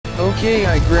Okay,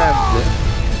 I grabbed it.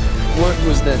 What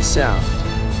was that sound?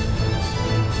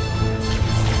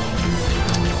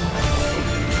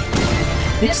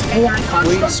 This AI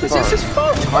construct possesses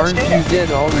far too much aren't hair. you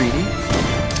dead already?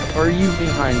 Are you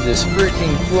behind this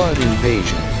freaking flood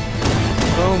invasion?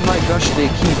 Oh my gosh, they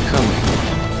keep coming.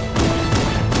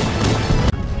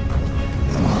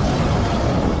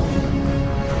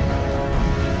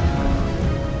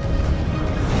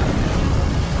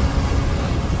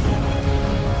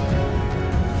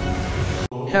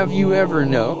 Have you ever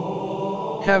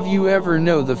know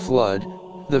the flood?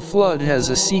 The flood has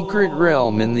a secret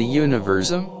realm in the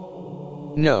universum?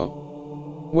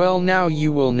 No. Well, now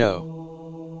you will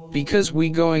know. Because we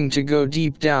going to go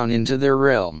deep down into their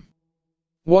realm.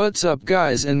 What's up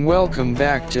guys, and welcome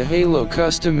back to Halo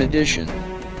Custom Edition.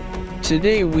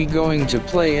 Today we going to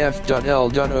play f.l.00.dplanet.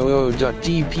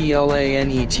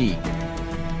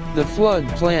 The Flood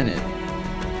Planet.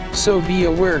 So be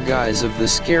aware guys of the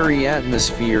scary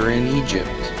atmosphere in Egypt.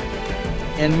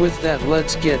 And with that,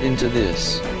 let's get into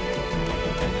this.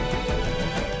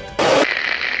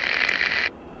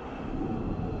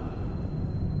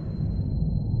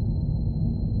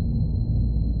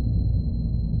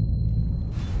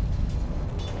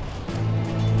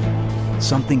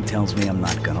 Something tells me I'm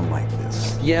not gonna like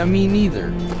this. Yeah, me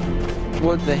neither.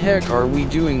 What the heck are we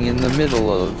doing in the middle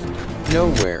of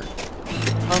nowhere?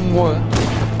 What?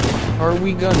 Are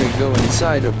we gonna go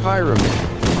inside a pyramid,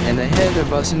 and ahead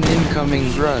of us an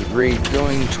incoming grunt raid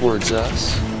going towards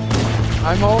us?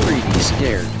 I'm already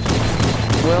scared.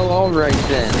 Well, alright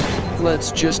then,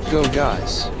 let's just go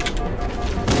guys.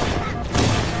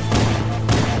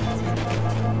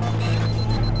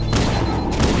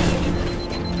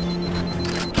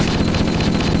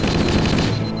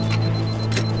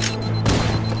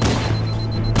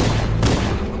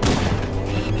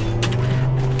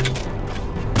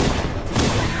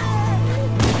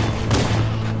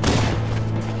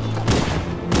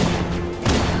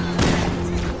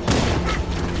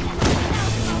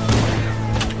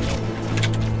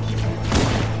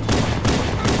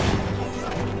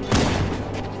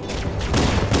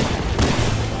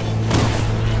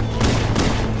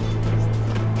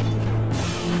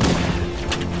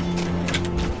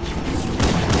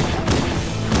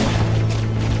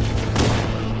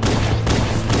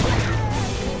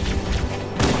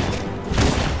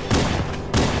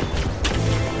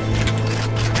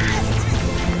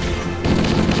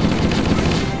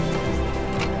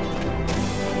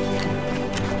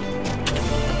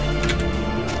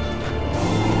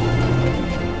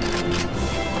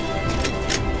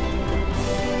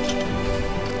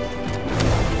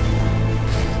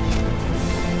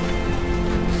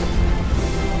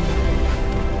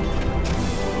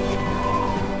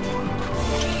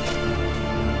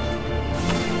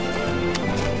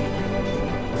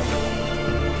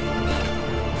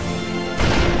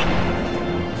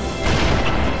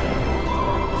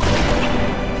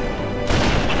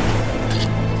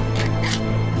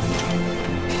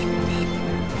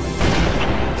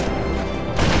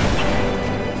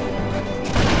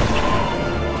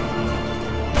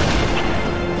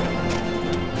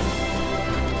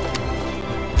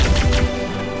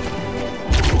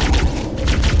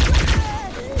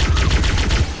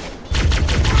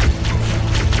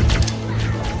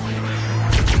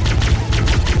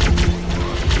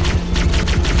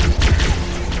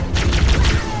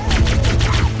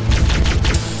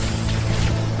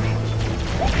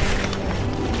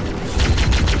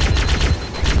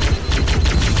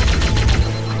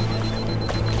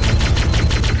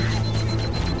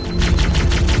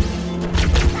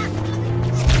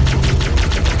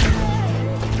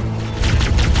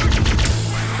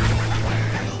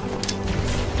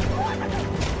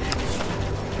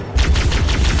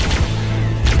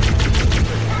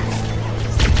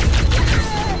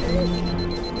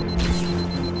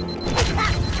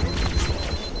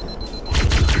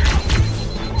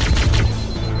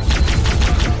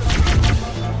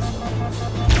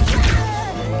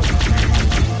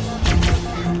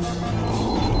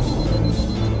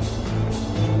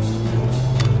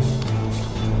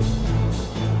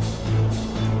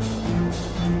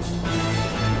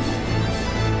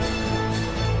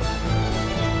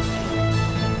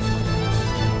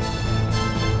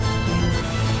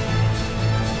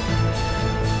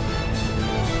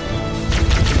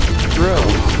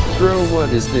 Bro, what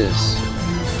is this?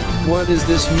 What is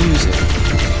this music?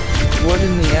 What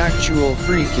in the actual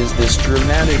freak is this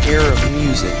dramatic Arab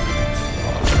music?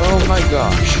 Oh my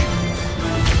gosh.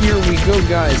 Here we go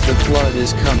guys, the flood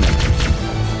is coming.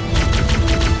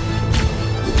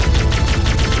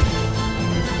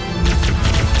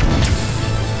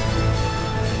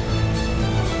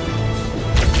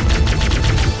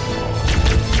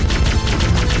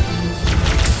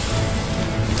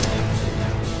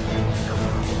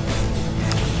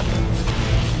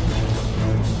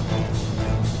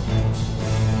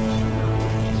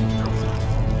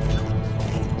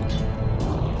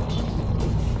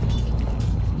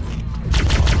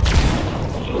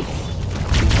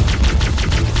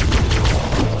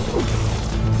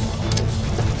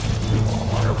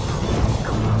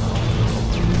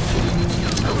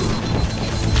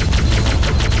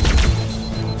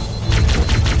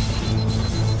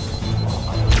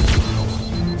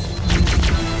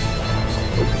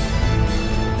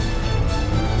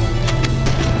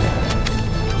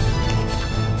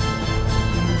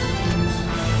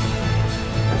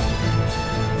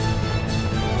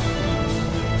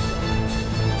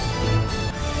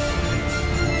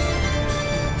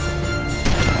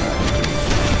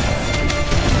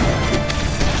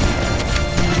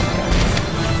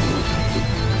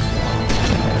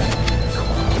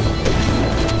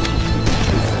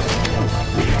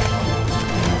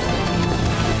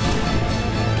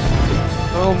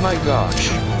 gosh.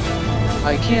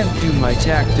 I can't do my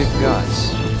tactic,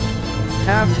 guys.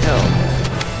 Half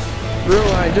health. Bro,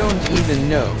 I don't even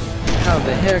know. How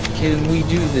the heck can we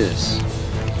do this?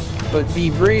 But be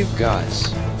brave,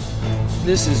 guys.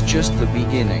 This is just the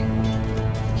beginning.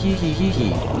 Hee hee hee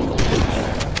hee.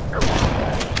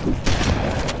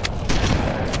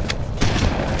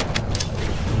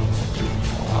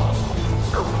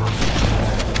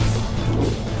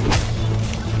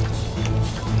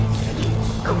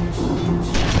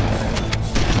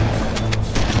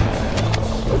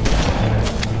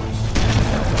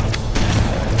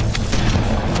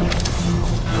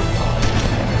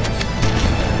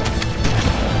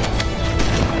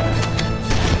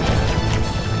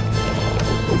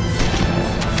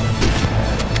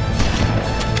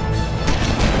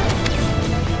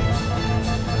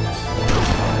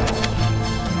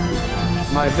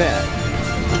 My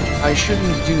bad. I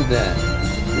shouldn't do that.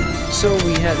 So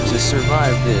we had to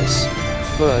survive this,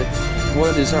 but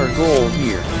what is our goal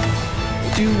here?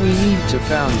 Do we need to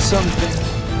found something?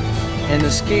 And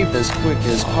escape as quick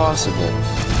as possible?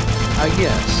 I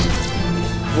guess.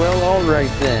 Well,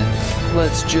 alright then,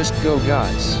 let's just go,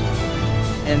 guys.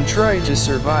 And try to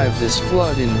survive this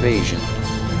flood invasion.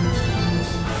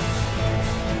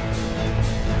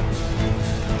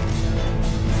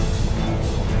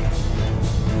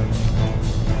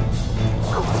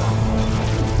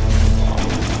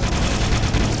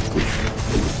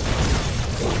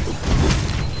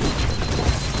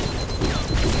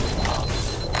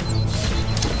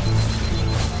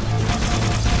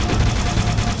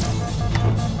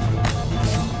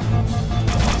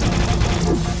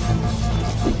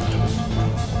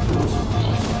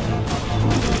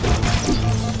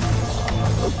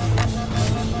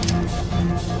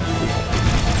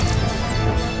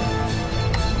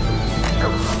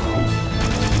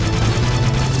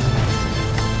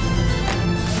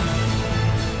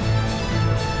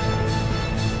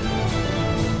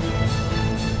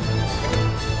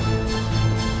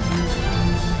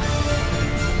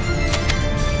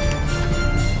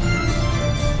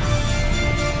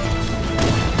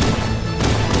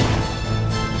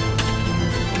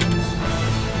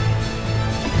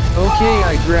 Okay,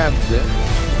 I grabbed them.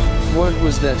 What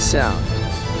was that sound?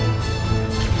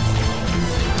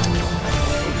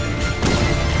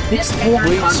 This AI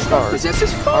Wait, construct Spark,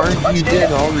 possesses far aren't much you dead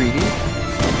data. already?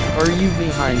 Are you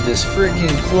behind this frickin'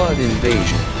 flood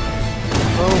invasion?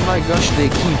 Oh my gosh, they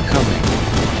keep coming.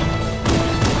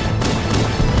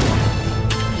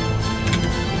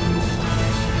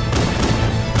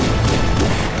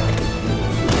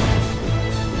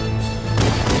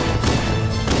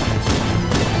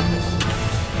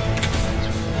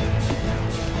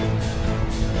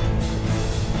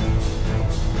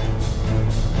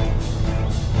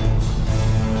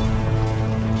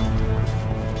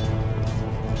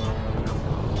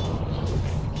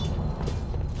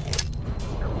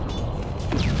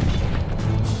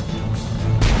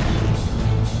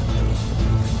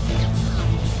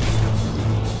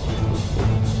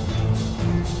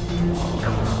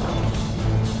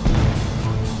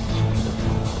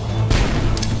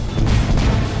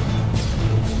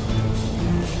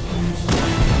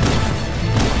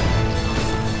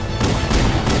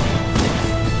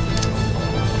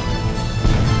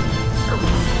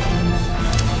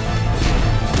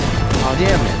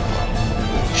 Damn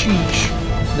it. Sheesh.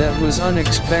 That was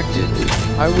unexpected.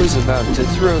 I was about to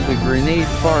throw the grenade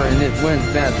far and it went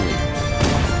badly.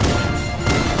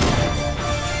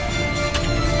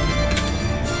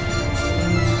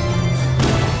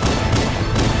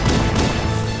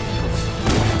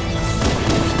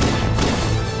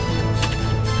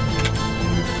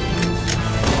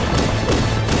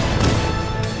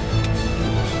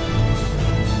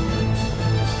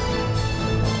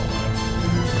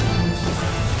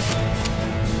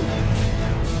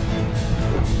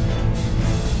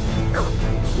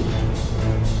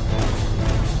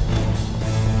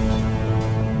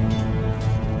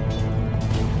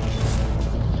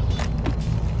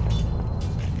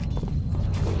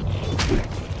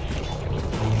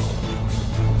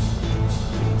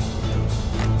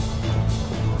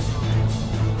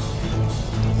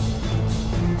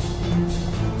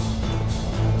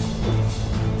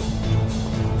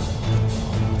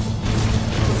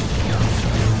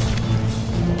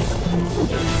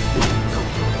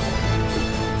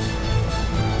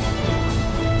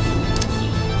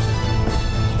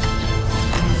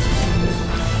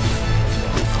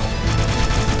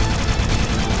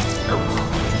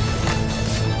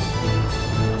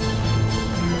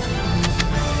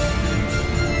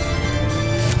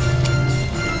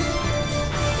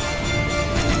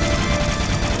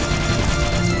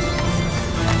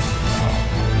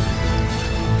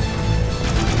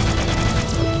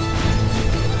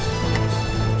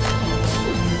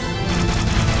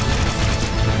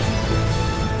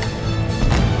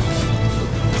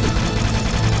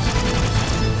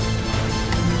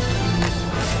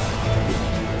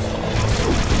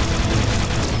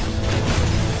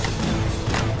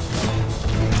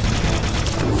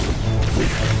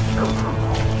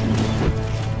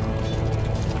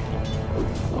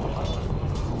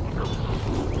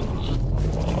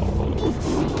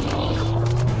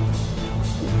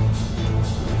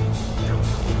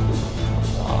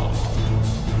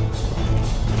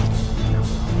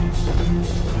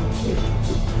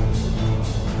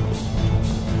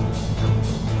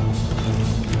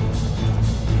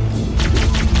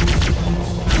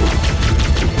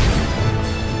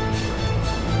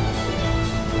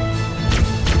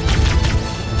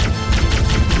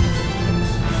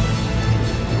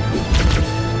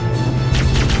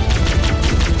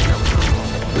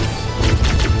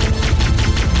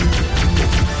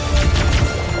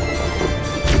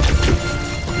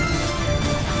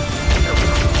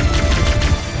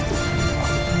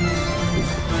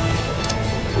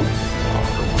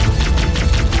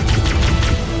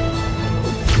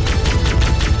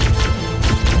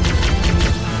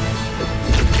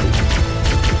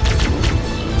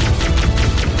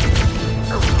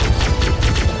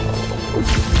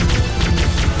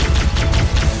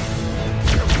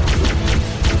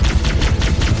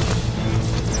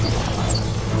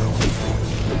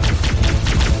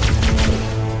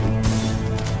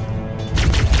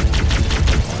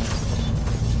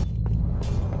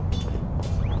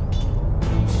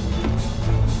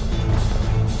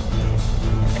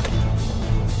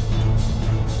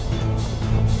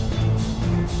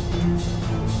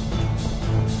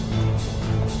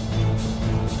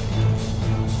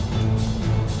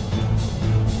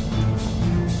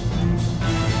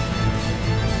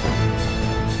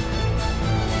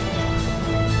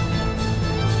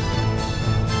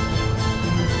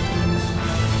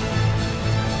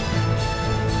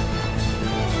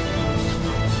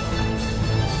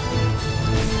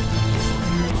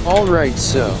 Alright,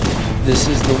 so this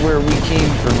is the where we came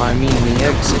from, I mean the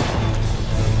exit.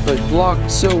 But blocked,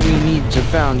 so we need to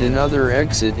found another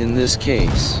exit in this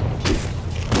case.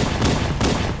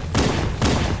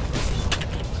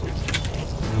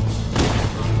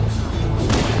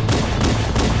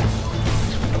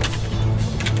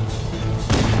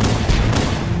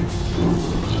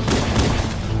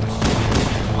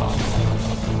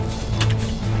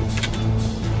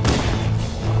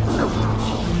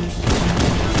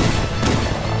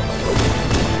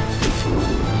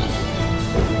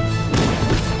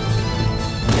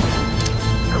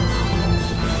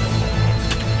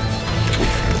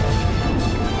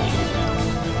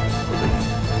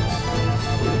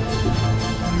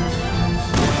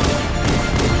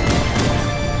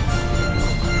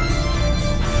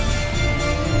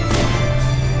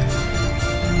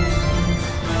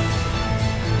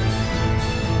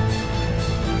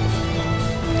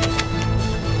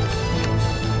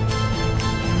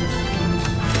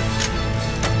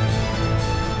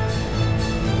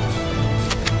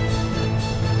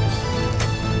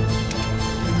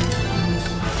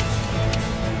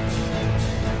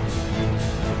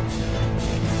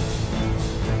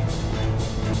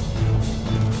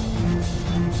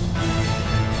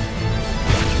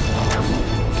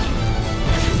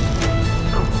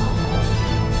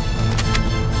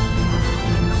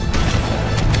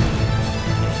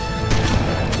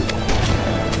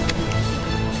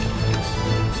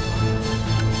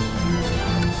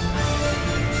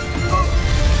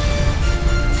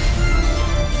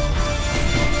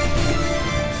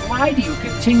 Why do you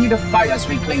continue to fight us,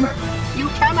 Reclaimer? You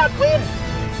cannot win!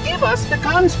 Give us the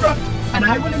construct, and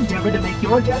I will endeavor to make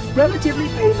your death relatively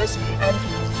painless and...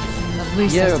 At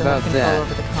least Yeah, about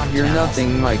that. You're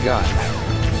nothing, my guy.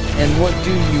 And what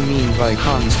do you mean by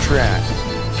construct?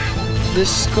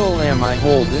 This skull am I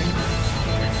holding?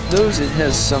 Those it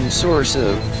has some source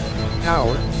of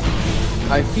power?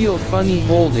 I feel funny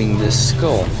holding this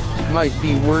skull, might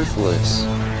be worthless.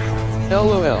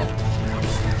 LOL.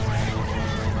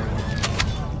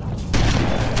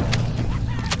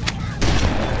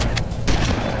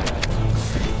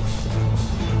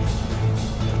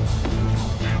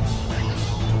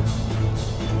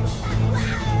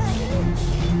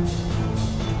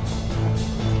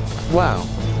 Wow,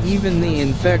 even the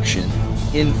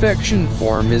infection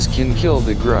form can kill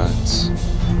the grunts.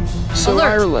 So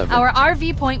Alert! Our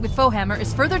RV point with Fohammer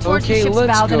is further towards the ship's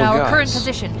bow than our current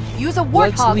position. Use a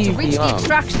warthog to reach the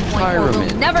extraction point or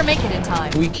we'll never make it in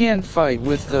time. We can't fight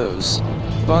with those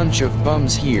bunch of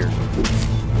bums here.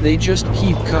 They just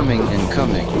keep coming and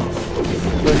coming.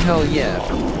 But hell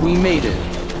yeah, we made it.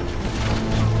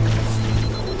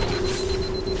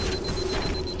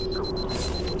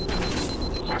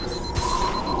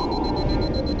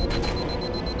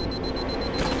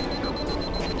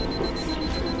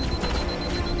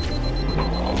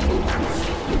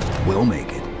 We'll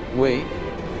make it. Wait.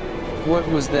 What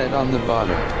was that on the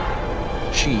bottom?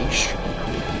 Sheesh.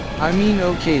 I mean,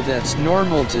 okay, that's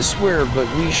normal to swear, but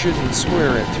we shouldn't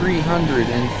swear at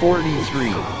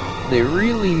 343. They're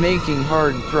really making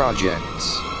hard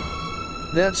projects.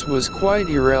 That was quite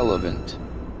irrelevant.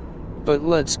 But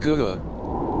let's go.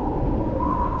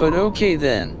 But okay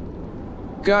then.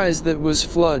 Guys, that was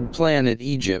Flood Planet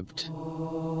Egypt.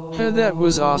 That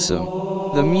was awesome.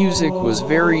 The music was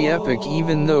very epic,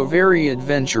 even though very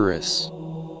adventurous.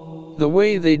 The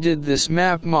way they did this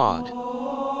map mod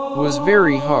was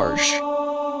very harsh.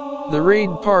 The raid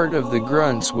part of the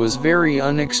grunts was very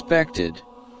unexpected.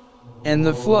 And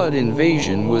the flood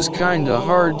invasion was kinda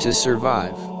hard to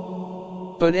survive.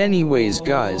 But anyways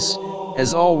guys,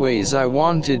 as always I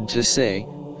wanted to say,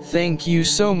 thank you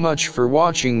so much for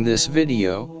watching this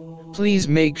video. Please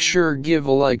make sure give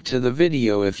a like to the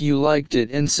video if you liked it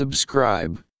and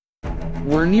subscribe.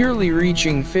 We're nearly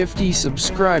reaching 50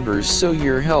 subscribers, so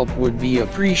your help would be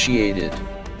appreciated.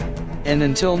 And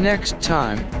until next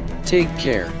time, take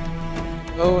care.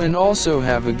 Oh, and also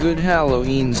have a good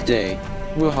Halloween's day.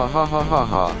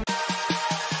 Wahahahaha.